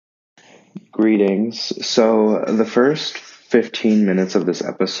Greetings. So, the first 15 minutes of this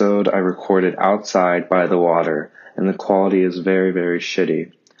episode I recorded outside by the water, and the quality is very, very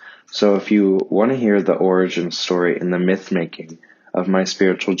shitty. So, if you want to hear the origin story and the myth making of my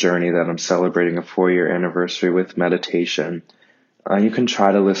spiritual journey that I'm celebrating a 4-year anniversary with meditation, you can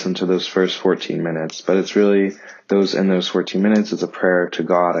try to listen to those first 14 minutes, but it's really those 14 minutes is a prayer to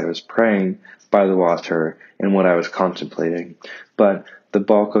God. I was praying by the water in what I was contemplating. But the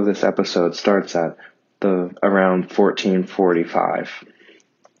bulk of this episode starts at the around 14:45.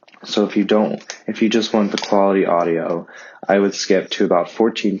 So if you just want the quality audio, I would skip to about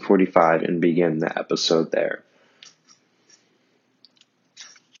 14:45 and begin the episode there.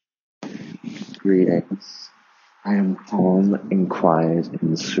 Greetings. I am calm and quiet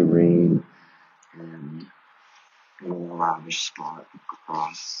and serene and in a lavish spot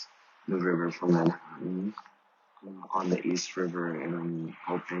across the river from Manhattan on the East River, and I'm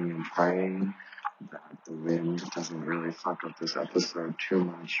hoping and praying that the wind doesn't really fuck up this episode too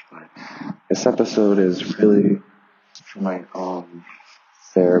much. But this episode is really for my own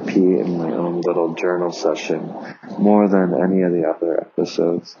therapy and my own little journal session more than any of the other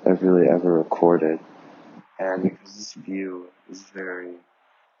episodes I've really ever recorded. And because this view is very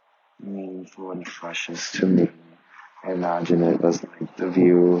meaningful and precious to me, I imagine it as like the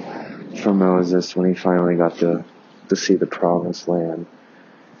view from Moses when he finally got to see the promised land.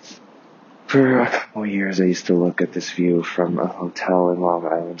 For a couple of years, I used to look at this view from a hotel in Long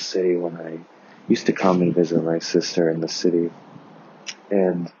Island City when I used to come and visit my sister in the city.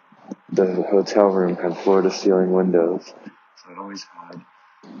 And the hotel room had floor-to-ceiling windows, so I always had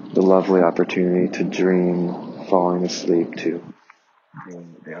the lovely opportunity to dream falling asleep to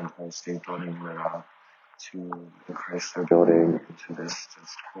the Empire State Building lit up, to the Chrysler Building, to this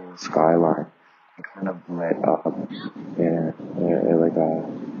just cool skyline. It kind of lit up, and like a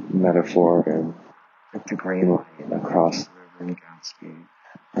metaphor, and like the green light across the river in Gatsby.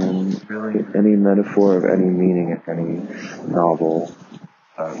 And really, any metaphor of any meaning in any novel.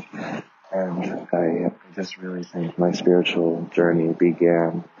 And I just really think my spiritual journey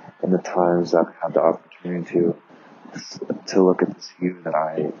began in the times that I had the opportunity to look at this view that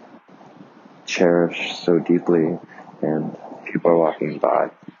I cherish so deeply, and people are walking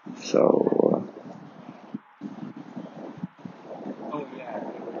by. So,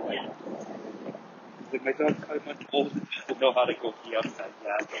 Like my dog's probably much older to know how to go pee outside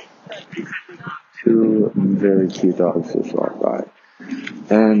that. two very cute dogs just walked by.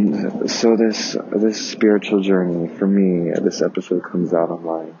 And so this spiritual journey, for me, this episode comes out on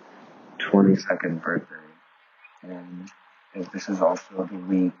my 22nd birthday. And this is also the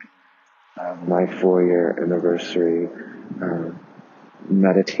week of my 4-year anniversary,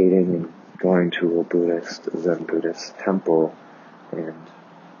 meditating and going to a Zen Buddhist temple and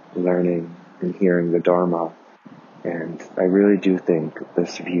learning and hearing the Dharma. And I really do think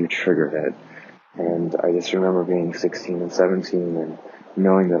this view triggered it. And I just remember being 16 and 17 and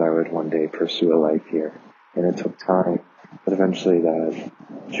knowing that I would one day pursue a life here. And it took time, but eventually that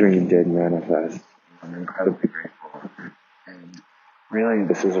dream did manifest. I'm incredibly grateful. And really,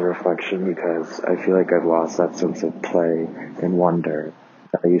 this is a reflection because I feel like I've lost that sense of play and wonder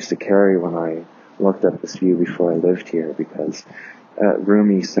that I used to carry when I looked at this view before I lived here, because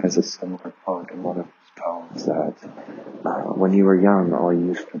Rumi says a similar quote in one of his poems that when you were young, all you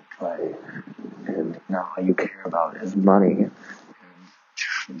used to play, and now all you care about is money.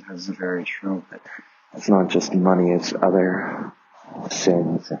 And that's very true, but it's not just money, it's other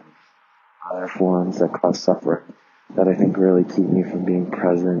sins and other forms that cause suffering that I think really keep me from being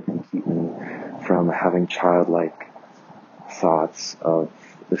present and keep me from having childlike thoughts of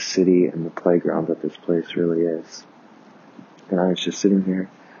the city and the playground that this place really is. And I was just sitting here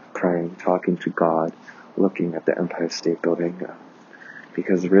praying, talking to God, looking at the Empire State Building,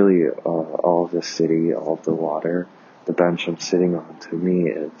 because really all of the city, all of the water, the bench I'm sitting on, to me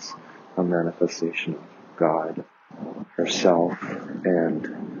is a manifestation of God herself.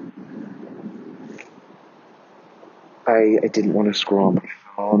 And I didn't want to scroll on my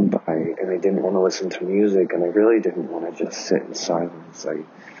phone, and I didn't want to listen to music, and I really didn't want to just sit in silence.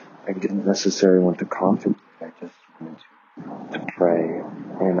 I didn't necessarily want to contemplate, I just wanted to pray.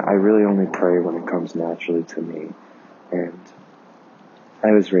 And I really only pray when it comes naturally to me. And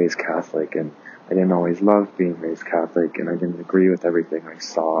I was raised Catholic, and I didn't always love being raised Catholic, and I didn't agree with everything I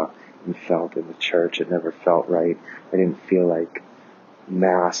saw and felt in the church. It never felt right. I didn't feel like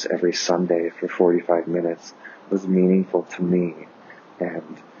Mass every Sunday for 45 minutes was meaningful to me.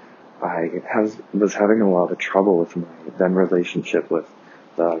 And I was having a lot of trouble with my then relationship with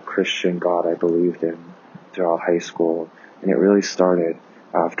the Christian God I believed in throughout high school. And it really started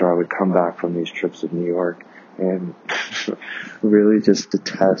after I would come back from these trips to New York and really just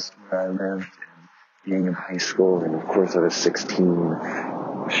detest where I lived and being in high school. And of course, I was 16.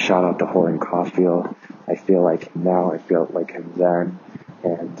 Shout out to Holden Caulfield. I feel like him now. I feel like him then.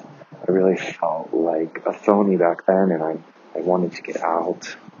 And I really felt like a phony back then. And I wanted to get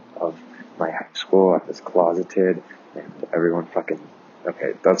out of my high school. I was closeted. And everyone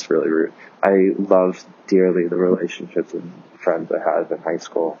okay, that's really rude. I loved dearly the relationships and friends I had in high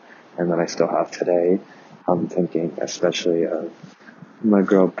school and that I still have today. I'm thinking especially of my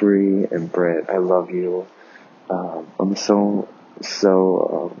girl Bree and Britt. I love you. I'm so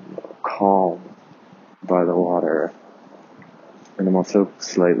calm by the water, and I'm also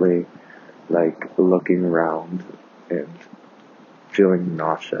slightly like looking around and feeling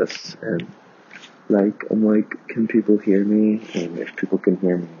nauseous, and like I'm like, can people hear me? And if people can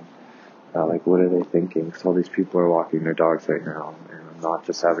hear me, like what are they thinking? Because all these people are walking their dogs right now, and I'm not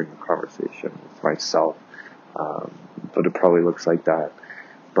just having a conversation with myself, but it probably looks like that.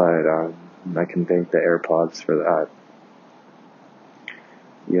 But I can thank the AirPods for that.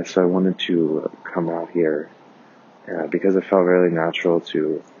 Yes, I wanted to come out here because it felt really natural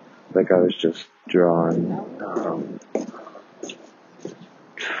to, like I was just drawn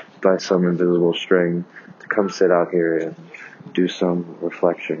by some invisible string to come sit out here and do some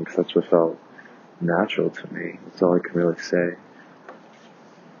reflection because that's what felt natural to me. That's all I can really say.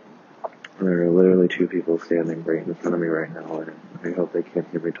 There are literally two people standing right in front of me right now, and I hope they can't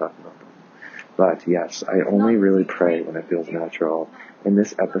hear me talking about them. But yes, I only really pray when it feels natural, and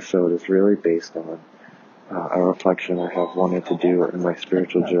this episode is really based on a reflection I have wanted to do in my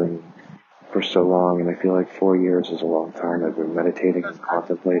spiritual journey for so long, and I feel like 4 years is a long time. I've been meditating and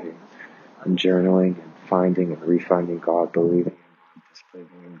contemplating and journaling and finding and refinding God, believing in God,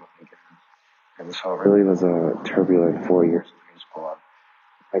 disbelieving in God again. And so it really was a turbulent 4 years in high school.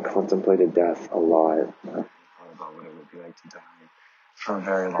 I contemplated death a lot. I thought about what it would be like to die for a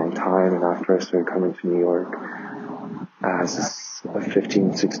very long time, and after I started coming to New York as a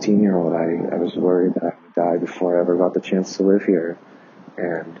 15, 16-year-old, I was worried that I would die before I ever got the chance to live here.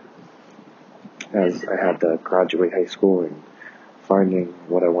 And as I had to graduate high school and finding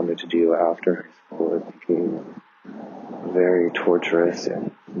what I wanted to do after high school, it became very torturous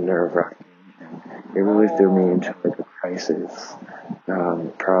and nerve-wracking. It really threw me into like a crisis,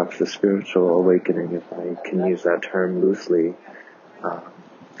 perhaps a spiritual awakening, if I can use that term loosely. Um,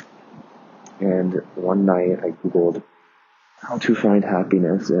 and one night I Googled how to find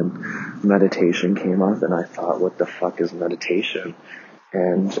happiness, and meditation came up, and I thought, what the fuck is meditation?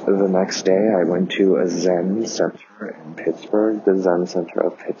 And the next day I went to a Zen center in Pittsburgh, the Zen Center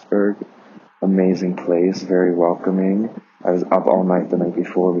of Pittsburgh. Amazing place, very welcoming. I was up all night the night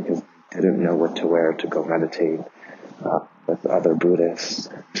before because I didn't know what to wear to go meditate with other Buddhists.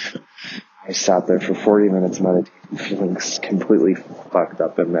 I sat there for 40 minutes meditating, feeling completely fucked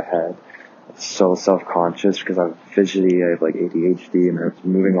up in the head. So self-conscious because I'm fidgety, I have like ADHD, and I was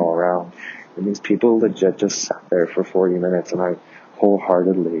moving all around. And these people legit just sat there for 40 minutes, and I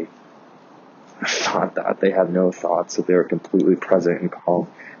wholeheartedly thought that they had no thoughts, that they were completely present and calm,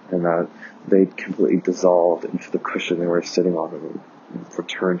 and that they completely dissolved into the cushion they were sitting on and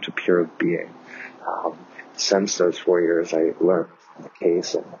returned to pure being. Since those 4 years, I learned from the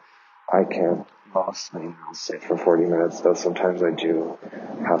case, and I can't mostly now sit for 40 minutes, though sometimes I do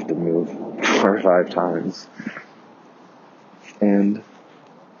have to move 4 or 5 times. And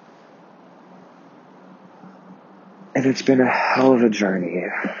it's been a hell of a journey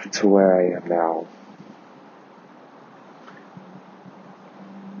to where I am now.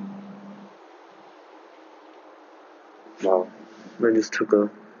 Well, I just took a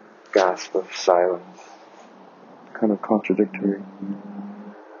gasp of silence. Kind of contradictory.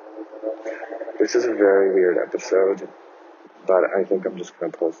 This is a very weird episode, but I think I'm just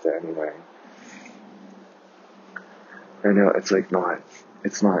going to post it anyway. I know it's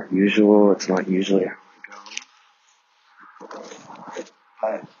not usual, it's not usually how I go,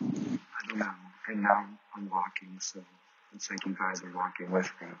 but I don't know. And now I'm walking, so it's like you guys are walking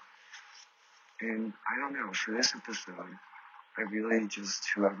with me. And I don't know, for this episode, I really just,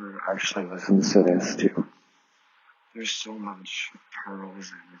 whoever actually listens to this too, there's so much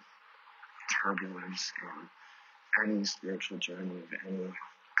pearls and turbulence in any spiritual journey of any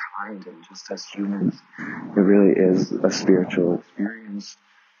kind, and just as humans, it really is a spiritual experience.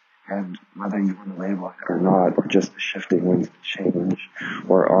 And whether you want to label it or not, or just the shifting winds of change,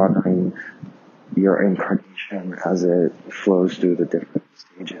 or honoring your incarnation as it flows through the different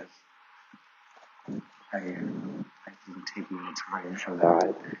stages, I think taking the time for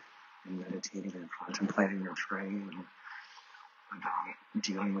that and meditating and contemplating or praying about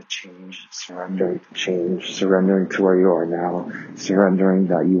dealing with change, surrendering to where you are now, surrendering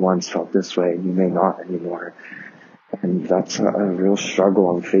that you once felt this way and you may not anymore. And that's a real struggle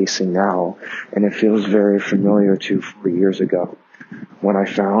I'm facing now. And it feels very familiar to 4 years ago when I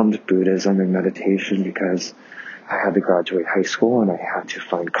found Buddhism and meditation, because I had to graduate high school and I had to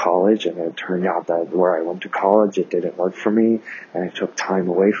find college, and it turned out that where I went to college, it didn't work for me, and I took time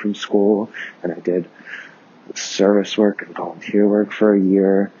away from school, and I did service work and volunteer work for a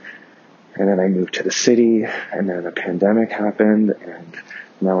year, and then I moved to the city, and then a pandemic happened, and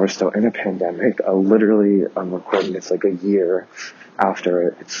now we're still in a pandemic. Literally, I'm recording this like a year after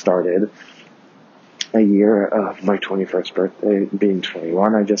it started. A year of my 21st birthday, being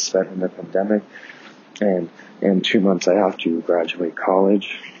 21, I just spent in the pandemic, and in 2 months I have to graduate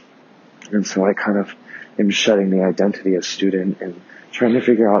college. And so I kind of am shedding the identity of student and trying to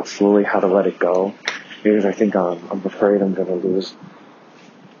figure out slowly how to let it go, because I think I'm afraid I'm going to lose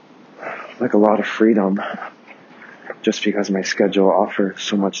like a lot of freedom just because my schedule offers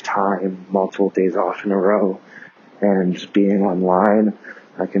so much time, multiple days off in a row, and being online,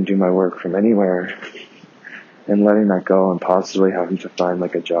 I can do my work from anywhere, and letting that go and possibly having to find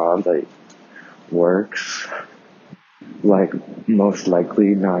like a job that works like most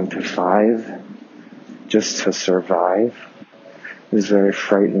likely 9 to 5 just to survive is very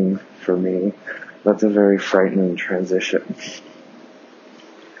frightening for me. That's a very frightening transition.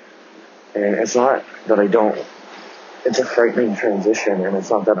 And it's not that it's a frightening transition, and it's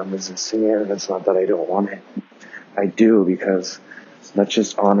not that I'm resisting it, and it's not that I don't want it. I do, because that's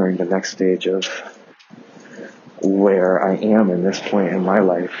just honoring the next stage of where I am in this point in my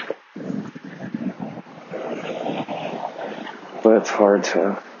life. But it's hard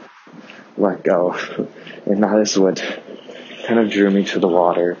to let go. And that is what kind of drew me to the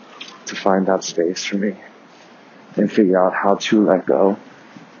water, to find that space for me and figure out how to let go.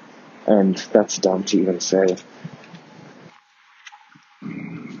 And that's dumb to even say,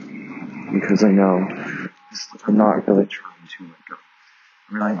 because I know I'm not really trying to let go.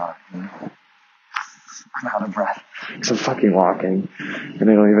 I'm really not. I'm out of breath. So I'm fucking walking, and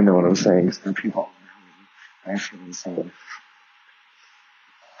I don't even know what I'm saying, because there are people around me. I feel insane.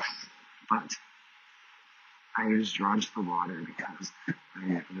 But I was drawn to the water because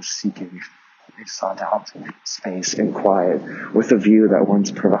I was seeking, I sought out space and quiet with a view that once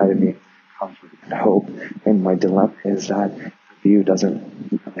provided me comfort and hope. And my dilemma is that the view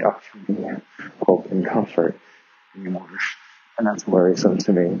doesn't really offer me hope and comfort anymore. And that's worrisome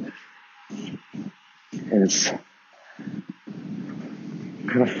to me. And it's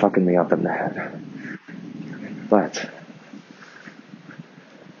kind of fucking me up in the head. But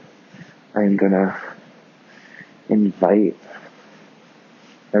I'm gonna invite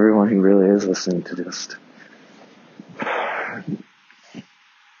everyone who really is listening to just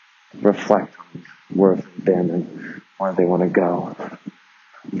reflect on where they've been and where they want to go.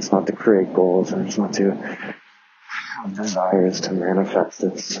 It's not to create goals, and it's not to have desires to manifest.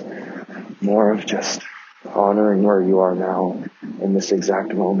 It's more of just honoring where you are now in this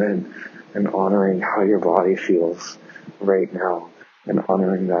exact moment, and honoring how your body feels right now, and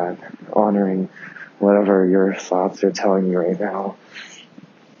honoring that, honoring whatever your thoughts are telling you right now,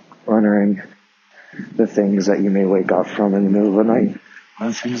 honoring the things that you may wake up from in the middle of the night,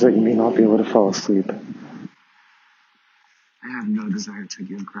 the things that you may not be able to fall asleep. I have no desire to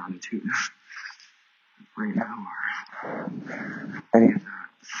give gratitude right now or any of that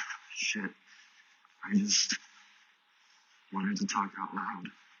shit. I just wanted to talk out loud,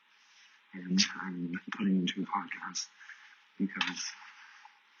 and I'm putting into a podcast because,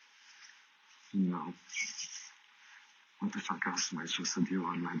 what the fuck else am I supposed to do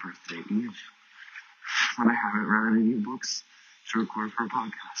on my birthday eve when I haven't read any books to record for a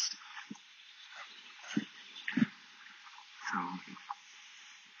podcast? So,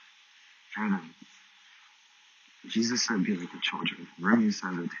 I don't know. Jesus said, be like the children. Rumi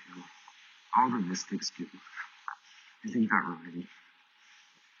said it too. All the mystics do. I think that rhymed.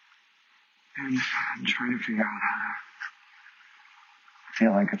 And I'm trying to figure out how to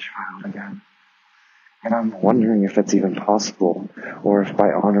feel like a child again. And I'm wondering if it's even possible, or if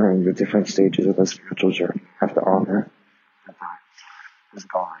by honoring the different stages of the spiritual journey, I have to honor that that is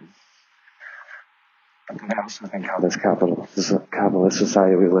gone. But then I also think how this capitalist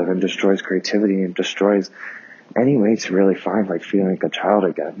society we live in destroys creativity and destroys any way to really find like feeling like a child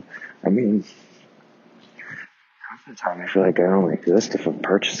again. I mean, half the time I feel like I only exist if I'm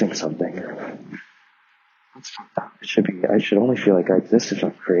purchasing something. That's fucked up. I should only feel like I exist if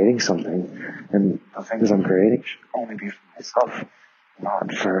I'm creating something. And the things I'm creating should only be for myself,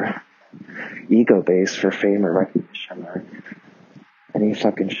 not for ego-based, for fame or recognition or any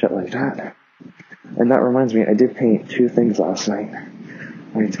fucking shit like that. And that reminds me, I did paint 2 things last night.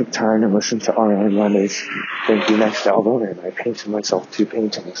 I took time to listen to Ariana Grande's Thank You Next album, and I painted myself 2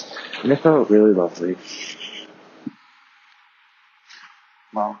 paintings. And it felt really lovely.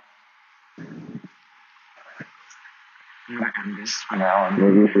 Well, I'm gonna end this for now and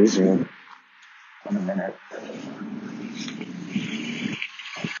maybe resume in a minute.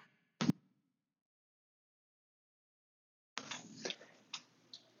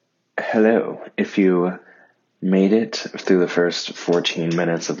 Hello. If you made it through the first 14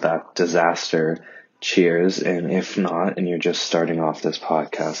 minutes of that disaster, cheers. And if not, and you're just starting off this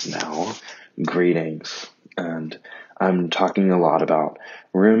podcast now, greetings. And I'm talking a lot about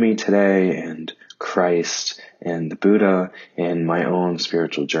Rumi today and Christ and the Buddha and my own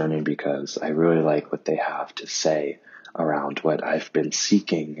spiritual journey because I really like what they have to say around what I've been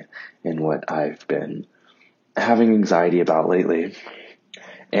seeking and what I've been having anxiety about lately.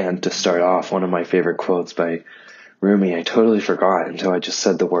 And to start off, one of my favorite quotes by Rumi, I totally forgot until I just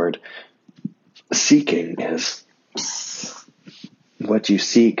said the word seeking, is what you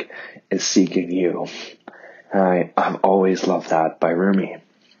seek is seeking you. I've always loved that by Rumi.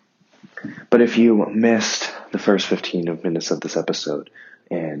 But if you missed the first 15 minutes of this episode,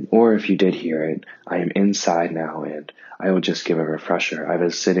 or if you did hear it, I am inside now, and I will just give a refresher. I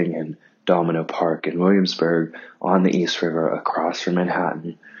was sitting in Domino Park in Williamsburg on the East River across from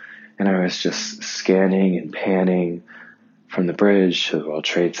Manhattan, and I was just scanning and panning from the bridge to the World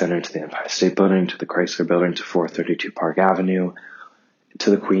Trade Center to the Empire State Building to the Chrysler Building to 432 Park Avenue to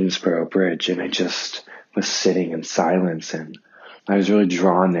the Queensboro Bridge, and I just was sitting in silence, and I was really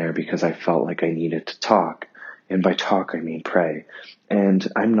drawn there because I felt like I needed to talk, and by talk I mean pray, and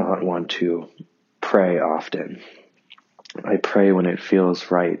I'm not one to pray often. I pray when it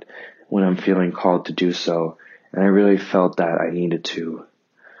feels right, when I'm feeling called to do so, and I really felt that I needed to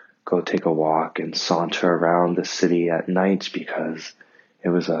go take a walk and saunter around the city at night because it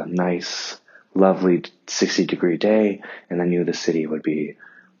was a nice, lovely 60-degree day, and I knew the city would be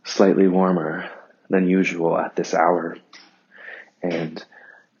slightly warmer than usual at this hour. And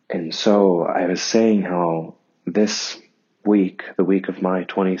so I was saying how this week, the week of my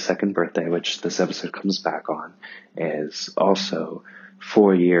 22nd birthday, which this episode comes back on, is also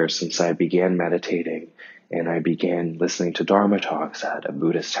 4 years since I began meditating, and I began listening to Dharma talks at a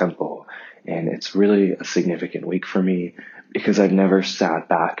Buddhist temple. And it's really a significant week for me because I've never sat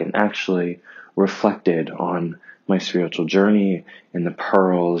back and actually reflected on my spiritual journey and the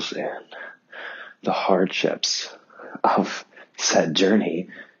pearls and the hardships of said journey.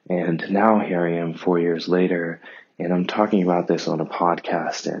 And now here I am 4 years later, and I'm talking about this on a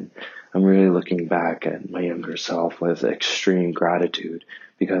podcast, and I'm really looking back at my younger self with extreme gratitude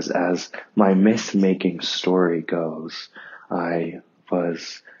because as my myth-making story goes, I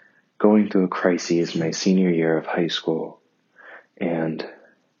was going through a crisis my senior year of high school, and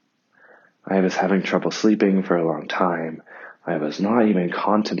I was having trouble sleeping for a long time. I was not even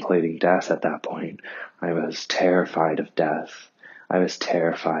contemplating death at that point. I was terrified of death. I was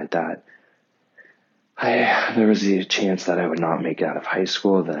terrified that there was a chance that I would not make it out of high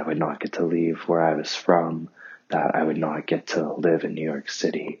school, that I would not get to leave where I was from, that I would not get to live in New York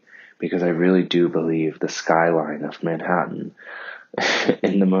City, because I really do believe the skyline of Manhattan,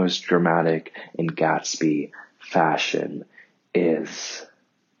 in the most dramatic and Gatsby fashion, is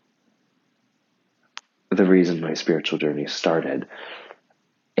the reason my spiritual journey started.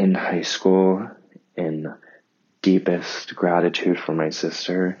 In high school, in deepest gratitude for my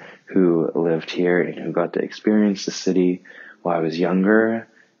sister who lived here and who got to experience the city while I was younger,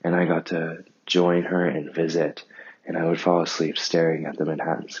 and I got to join her and visit, and I would fall asleep staring at the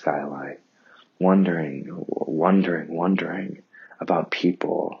Manhattan skyline, wondering about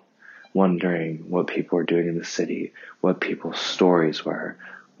people, wondering what people were doing in the city, what people's stories were,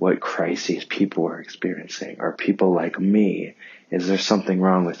 what crises people were experiencing. Are people like me? Is there something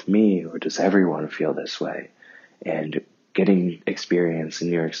wrong with me, or does everyone feel this way? And getting experience in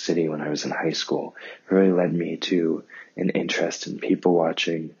New York City when I was in high school really led me to an interest in people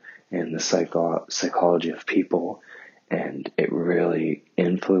watching and the psychology of people. And it really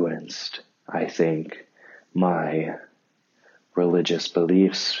influenced, I think, my religious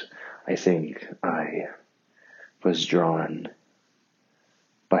beliefs. I think I was drawn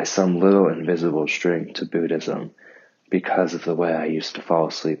by some little invisible string to Buddhism because of the way I used to fall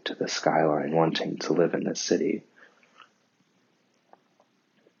asleep to the skyline wanting to live in this city.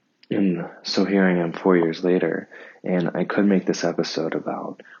 And so here I am 4 years later, and I could make this episode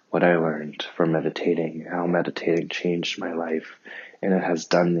about what I learned from meditating, how meditating changed my life, and it has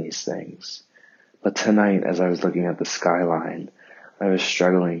done these things. But tonight, as I was looking at the skyline, I was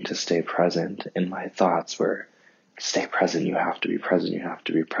struggling to stay present, and my thoughts were, stay present, you have to be present, you have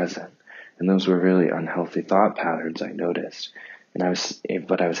to be present. And those were really unhealthy thought patterns, I noticed.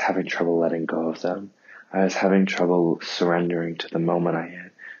 But I was having trouble letting go of them. I was having trouble surrendering to the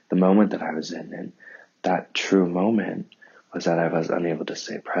moment the moment that I was in. And that true moment was that I was unable to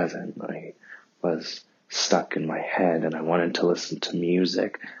stay present. I was stuck in my head and I wanted to listen to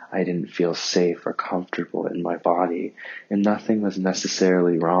music. I didn't feel safe or comfortable in my body, and nothing was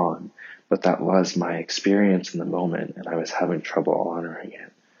necessarily wrong, but that was my experience in the moment, and I was having trouble honoring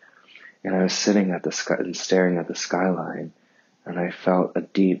it. And I was sitting at the sky and staring at the skyline, and I felt a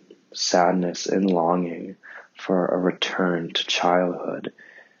deep sadness and longing for a return to childhood,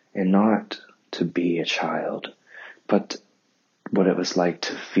 and not to be a child, but what it was like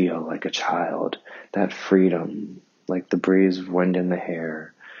to feel like a child, that freedom, like the breeze of wind in the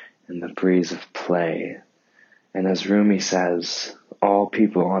hair and the breeze of play. And as Rumi says, all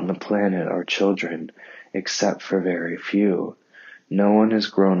people on the planet are children, except for very few. No one is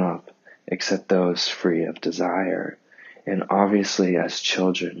grown up except those free of desire. And obviously as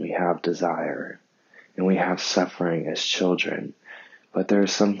children we have desire, and we have suffering as children, but there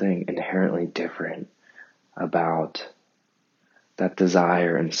is something inherently different about that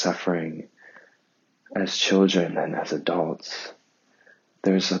desire and suffering as children and as adults.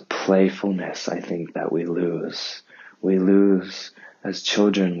 There's a playfulness, I think, that we lose. We lose as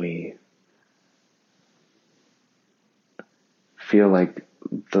children. We feel like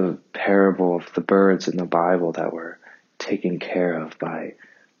the parable of the birds in the Bible that were taken care of by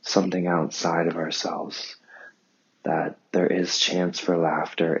something outside of ourselves, that there is chance for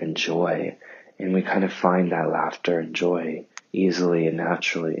laughter and joy, and we kind of find that laughter and joy easily and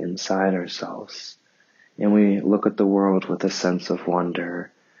naturally inside ourselves. And we look at the world with a sense of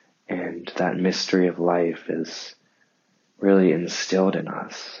wonder, and that mystery of life is really instilled in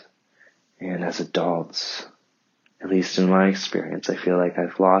us. And as adults, at least in my experience, I feel like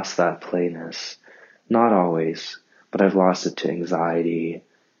I've lost that playness. Not always, but I've lost it to anxiety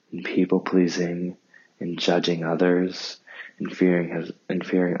and people pleasing and judging others and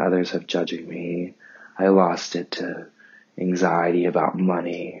fearing others of judging me. I lost it to anxiety about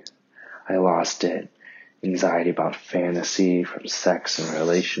money. I lost it anxiety about fantasy from sex and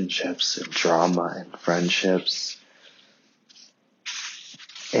relationships and drama and friendships.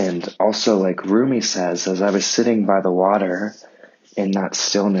 And also, like Rumi says, as I was sitting by the water in that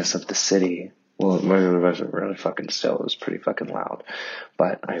stillness of the city, well, it wasn't really fucking still, it was pretty fucking loud,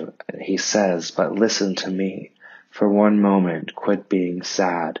 but he says, but listen to me, for one moment quit being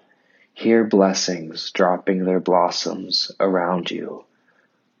sad, hear blessings dropping their blossoms around you.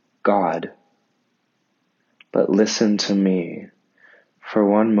 God, but listen to me, for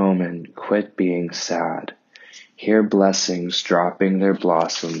one moment quit being sad, hear blessings dropping their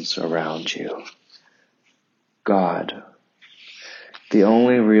blossoms around you. God, the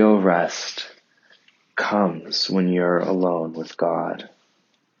only real rest comes when you're alone with God.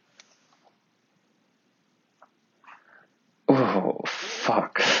 Oh,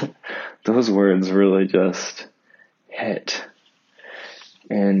 fuck. Those words really just hit.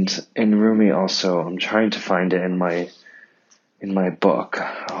 And in Rumi also, I'm trying to find it in my book.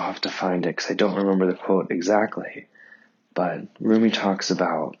 I'll have to find it because I don't remember the quote exactly. But Rumi talks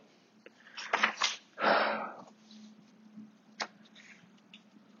about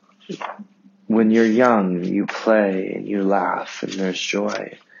when you're young, you play and you laugh and there's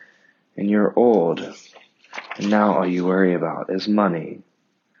joy. And you're old, and now all you worry about is money.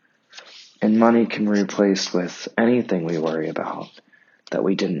 And money can be replaced with anything we worry about, that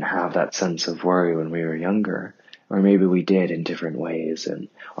we didn't have that sense of worry when we were younger. Or maybe we did in different ways, and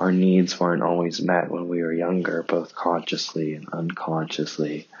our needs weren't always met when we were younger, both consciously and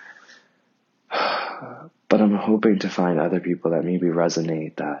unconsciously. But I'm hoping to find other people that maybe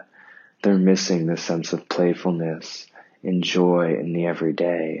resonate, that they're missing this sense of playfulness and joy in the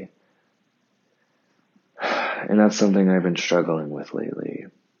everyday. And that's something I've been struggling with lately.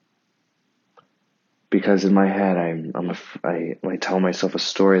 Because in my head, I tell myself a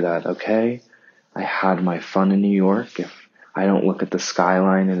story that, okay, I had my fun in New York. If I don't look at the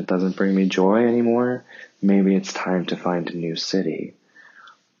skyline and it doesn't bring me joy anymore, maybe it's time to find a new city.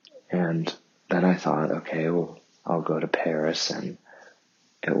 And then I thought, okay, well, I'll go to Paris and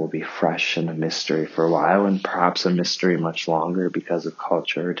it will be fresh and a mystery for a while, and perhaps a mystery much longer because of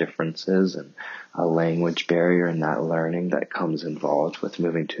culture differences and a language barrier and that learning that comes involved with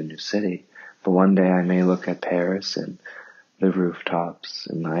moving to a new city. But one day I may look at Paris and the rooftops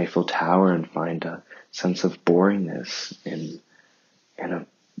and the Eiffel Tower and find a sense of boringness and a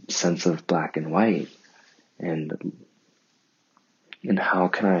sense of black and white. And And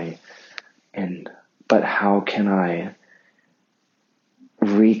but how can I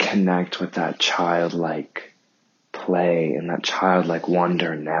reconnect with that childlike play and that childlike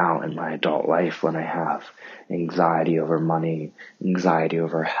wonder now in my adult life when I have anxiety over money, anxiety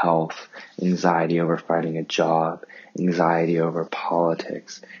over health, anxiety over finding a job, anxiety over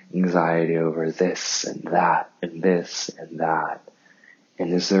politics, anxiety over this and that and this and that.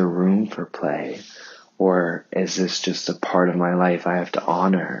 And is there room for play? Or is this just a part of my life I have to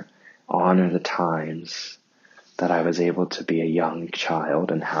honor the times that I was able to be a young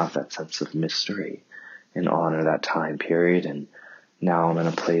child and have that sense of mystery and honor that time period. And now I'm in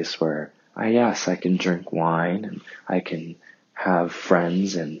a place where I can drink wine and I can have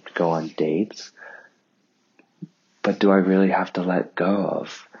friends and go on dates. But do I really have to let go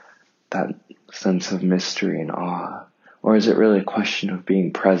of that sense of mystery and awe? Or is it really a question of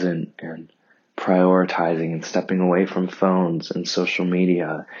being present and prioritizing and stepping away from phones and social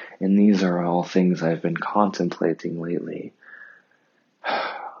media? And these are all things I've been contemplating lately.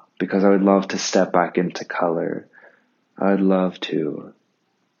 Because I would love to step back into color. I would love to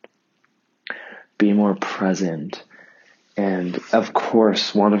be more present. And of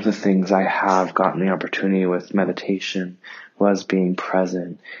course, one of the things I have gotten the opportunity with meditation was being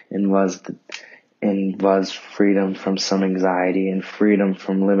present and was freedom from some anxiety and freedom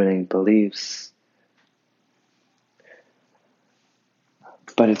from limiting beliefs.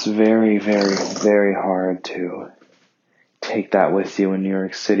 But it's very, very, very hard to take that with you in New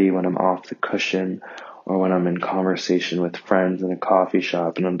York City when I'm off the cushion or when I'm in conversation with friends in a coffee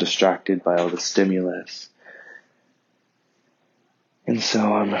shop and I'm distracted by all the stimulus. And so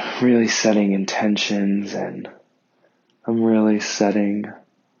I'm really setting intentions and I'm really setting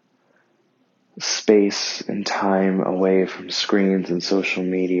space and time away from screens and social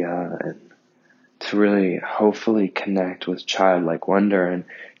media and to really hopefully connect with childlike wonder. And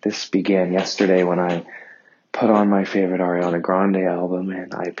this began yesterday when I put on my favorite Ariana Grande album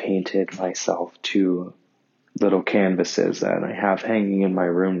and I painted myself 2 little canvases that I have hanging in my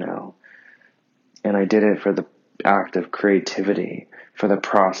room now. And I did it for the act of creativity, for the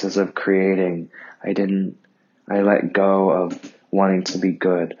process of creating. I let go of wanting to be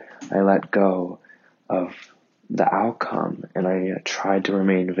good. I let go of the outcome and I tried to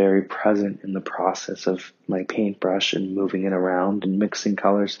remain very present in the process of my paintbrush and moving it around and mixing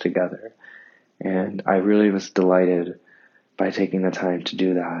colors together. And I really was delighted by taking the time to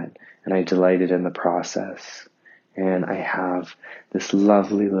do that. And I delighted in the process. And I have this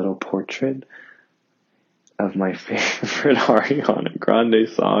lovely little portrait of my favorite Ariana Grande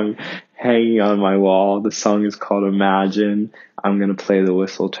song hanging on my wall. The song is called Imagine. I'm going to play the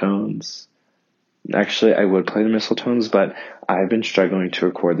whistle tones. Actually, I would play the whistle tones, but I've been struggling to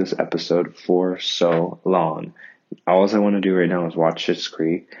record this episode for so long. All I want to do right now is watch Schitt's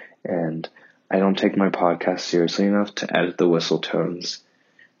Creek, and I don't take my podcast seriously enough to edit the whistle tones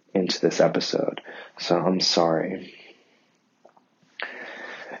into this episode. So I'm sorry.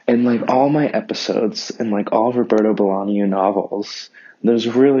 And like all my episodes and like all Roberto Bolaño novels, there's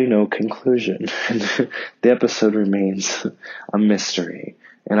really no conclusion. The episode remains a mystery.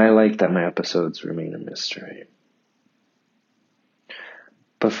 And I like that my episodes remain a mystery.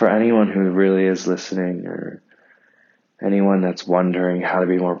 But for anyone who really is listening or anyone that's wondering how to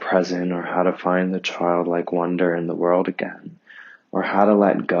be more present or how to find the childlike wonder in the world again or how to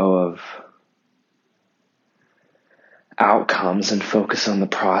let go of outcomes and focus on the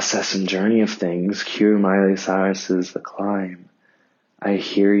process and journey of things, cue Miley Cyrus's The Climb. I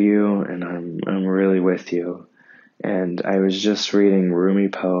hear you and I'm really with you. And I was just reading Rumi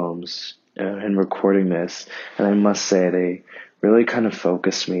poems and recording this, and I must say they really kind of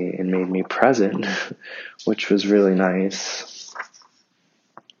focused me and made me present, which was really nice.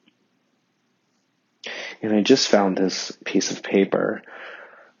 And I just found this piece of paper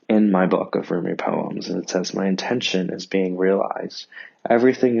in my book of Rumi poems, and it says, "My intention is being realized.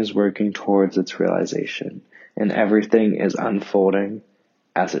 Everything is working towards its realization, and everything is unfolding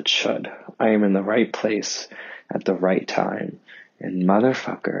as it should. I am in the right place at the right time. And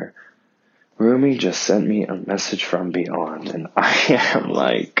motherfucker, Rumi just sent me a message from beyond." And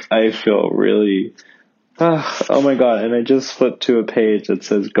I feel really, oh my God. And I just flipped to a page that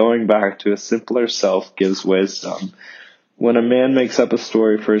says, "Going back to a simpler self gives wisdom. When a man makes up a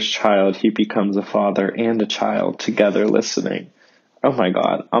story for his child, he becomes a father and a child together listening." Oh my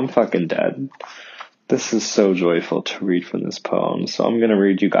God, I'm fucking dead. This is so joyful to read from this poem. So I'm going to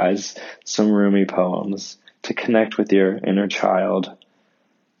read you guys some Rumi poems to connect with your inner child.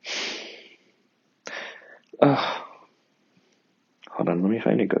 Hold on, let me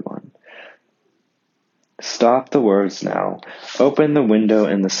find a good one. Stop the words now. Open the window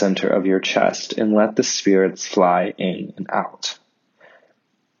in the center of your chest and let the spirits fly in and out.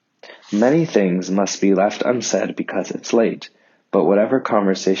 Many things must be left unsaid because it's late, but whatever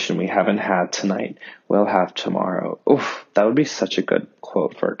conversation we haven't had tonight, we'll have tomorrow. Oof, that would be such a good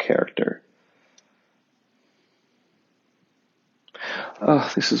quote for a character.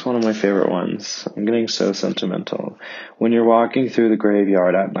 Oh, this is one of my favorite ones. I'm getting so sentimental. When you're walking through the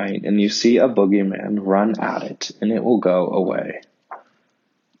graveyard at night and you see a boogeyman, run at it and it will go away.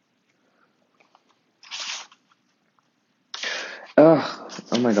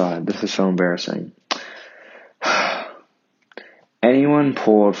 Oh my god, this is so embarrassing. Anyone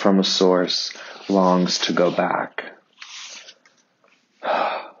pulled from a source longs to go back.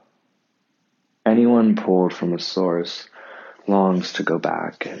 Anyone pulled from a source longs to go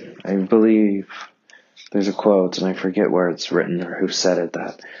back. I believe there's a quote, and I forget where it's written or who said it,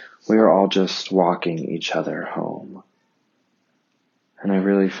 that we are all just walking each other home. And I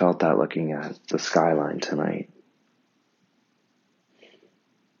really felt that looking at the skyline tonight.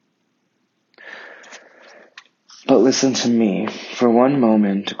 But listen to me. For one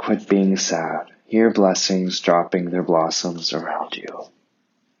moment, quit being sad. Hear blessings dropping their blossoms around you.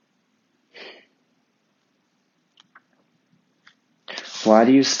 Why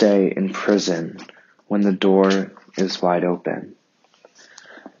do you stay in prison when the door is wide open?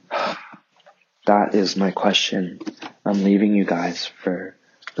 That is my question. I'm leaving you guys for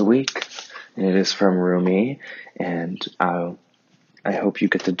the week. And it is from Rumi. And I hope you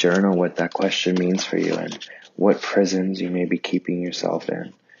get to journal what that question means for you and what prisons you may be keeping yourself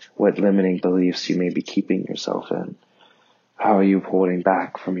in. What limiting beliefs you may be keeping yourself in. How are you holding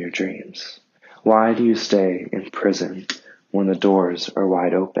back from your dreams? Why do you stay in prison when the doors are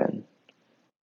wide open?